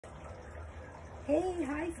Hey,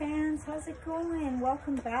 hi fans, how's it going?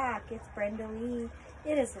 Welcome back. It's Brenda Lee.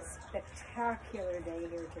 It is a spectacular day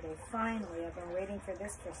here today. Finally, I've been waiting for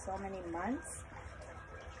this for so many months.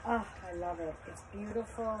 Oh, I love it. It's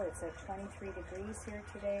beautiful. It's at 23 degrees here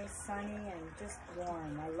today, sunny and just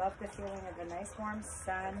warm. I love the feeling of a nice warm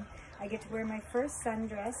sun. I get to wear my first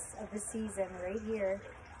sundress of the season right here.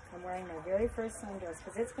 I'm wearing my very first sundress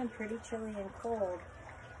because it's been pretty chilly and cold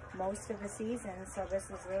most of the season, so this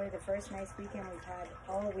is really the first nice weekend we've had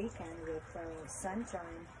all weekend with sunshine.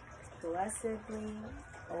 Blessedly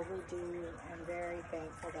overdue and very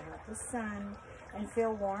thankful to have the sun and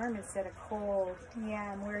feel warm instead of cold.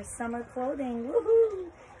 Yeah, and wear summer clothing. Woohoo!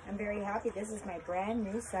 I'm very happy. This is my brand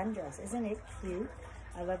new sundress. Isn't it cute?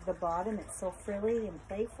 I love the bottom. It's so frilly and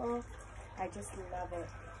playful. I just love it.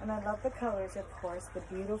 And I love the colors, of course, the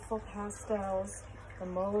beautiful pastels, the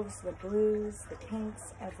mauves, the blues, the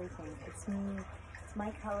pinks, everything. It's me. It's my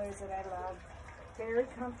colors that I love. Very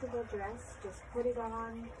comfortable dress. Just put it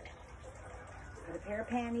on. Put a pair of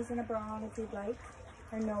panties and a bra on if you'd like.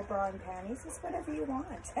 Or no bra and panties. Just whatever you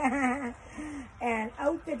want. And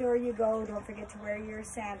out the door you go. Don't forget to wear your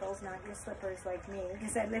sandals, not your slippers like me,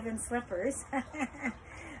 because I live in slippers.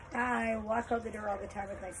 I walk out the door all the time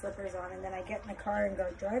with my slippers on, and then I get in the car and go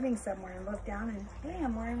driving somewhere and look down and, hey,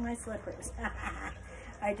 I'm wearing my slippers.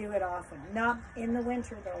 I do it often. Not in the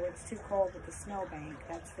winter though, it's too cold with the snowbank,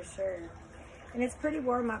 that's for sure. And it's pretty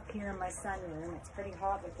warm up here in my sunroom. It's pretty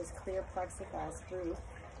hot with this clear plexiglass roof.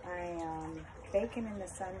 I am baking in the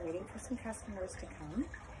sun, waiting for some customers to come.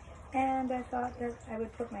 And I thought that I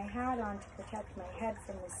would put my hat on to protect my head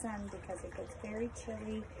from the sun because it gets very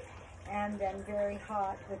chilly and then very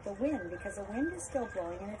hot with the wind, because the wind is still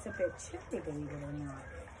blowing and it's a bit chilly, believe it or not.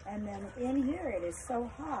 And then in here it is so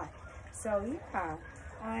hot. So yeah,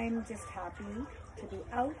 I'm just happy to be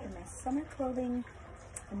out in my summer clothing.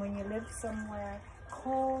 And when you live somewhere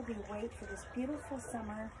cold, you wait for this beautiful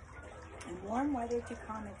summer and warm weather to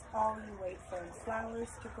come. It's all you wait for, and flowers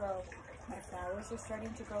to grow. My flowers are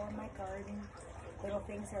starting to grow in my garden. Little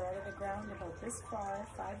things are out of the ground about this far,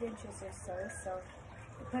 5 inches or so. So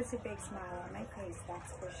it puts a big smile on my face,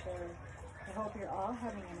 that's for sure. I hope you're all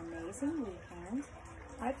having an amazing weekend.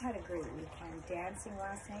 I've had a great weekend, dancing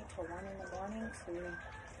last night till 1 in the morning, to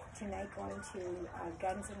tonight going to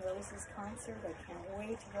Guns N' Roses concert. I can't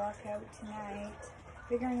wait to walk out tonight,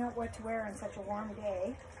 figuring out what to wear on such a warm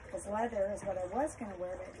day, because leather is what I was going to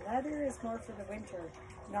wear, but leather is more for the winter,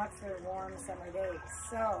 not for warm summer days.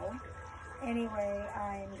 So anyway,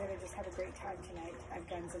 I'm going to just have a great time tonight at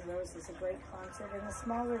Guns N' Roses, a great concert in a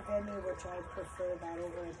smaller venue, which I prefer that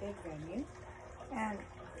over a big venue. And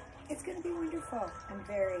it's going to be wonderful. I'm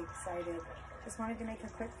very excited. Just wanted to make a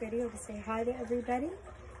quick video to say hi to everybody.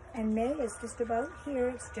 And May is just about here.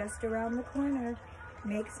 It's just around the corner.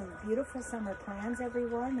 Make some beautiful summer plans,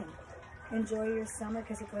 everyone, and enjoy your summer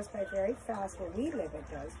because it goes by very fast. Where we live, it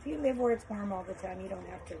does. If you live where it's warm all the time, you don't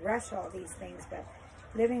have to rush all these things. But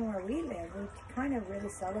living where we live, we kind of really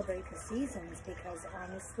celebrate the seasons, because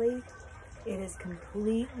honestly, it is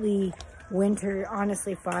completely winter.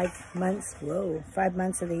 Honestly, 5 months, 5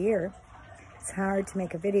 months of the year. It's hard to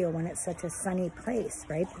make a video when it's such a sunny place,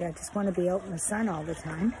 right? But I just want to be out in the sun all the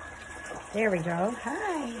time. There we go.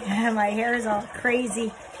 Hi. My hair is all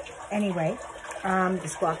crazy. Anyway,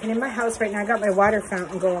 just walking in my house right now. I got my water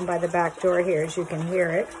fountain going by the back door here, as you can hear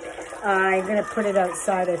it. I'm going to put it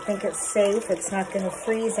outside. I think it's safe. It's not going to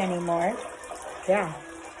freeze anymore. Yeah.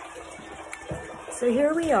 So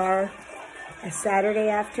here we are, a Saturday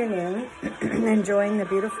afternoon, enjoying the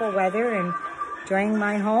beautiful weather and enjoying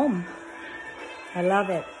my home. I love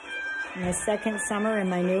it. My second summer in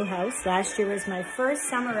my new house. Last year was my first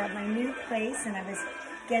summer at my new place, and I was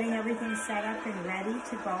getting everything set up and ready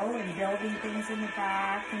to go and building things in the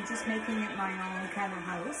back and just making it my own kind of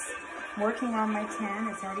house. Working on my tan.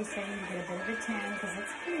 It's already starting to get a bit of a tan because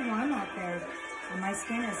it's pretty warm out there. And my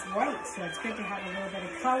skin is white, so it's good to have a little bit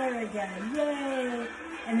of color again. Yay!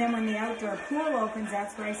 And then when the outdoor pool opens,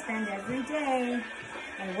 that's where I spend every day.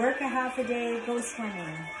 I work a half a day, go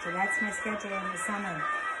swimming. So that's my schedule in the summer.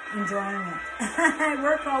 Enjoying it. I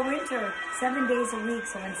work all winter, 7 days a week.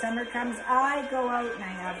 So when summer comes, I go out and I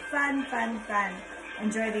have fun, fun, fun.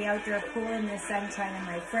 Enjoy the outdoor pool and the sunshine and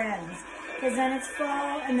my friends. Because then it's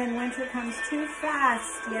fall and then winter comes too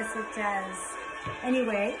fast. Yes, it does.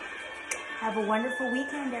 Anyway, have a wonderful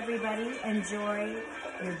weekend, everybody. Enjoy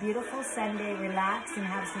your beautiful Sunday. Relax and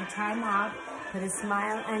have some time off. Put a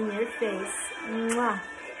smile on your face. Mwah.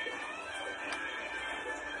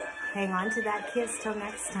 Hang on to that kiss till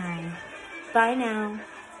next time. Bye now.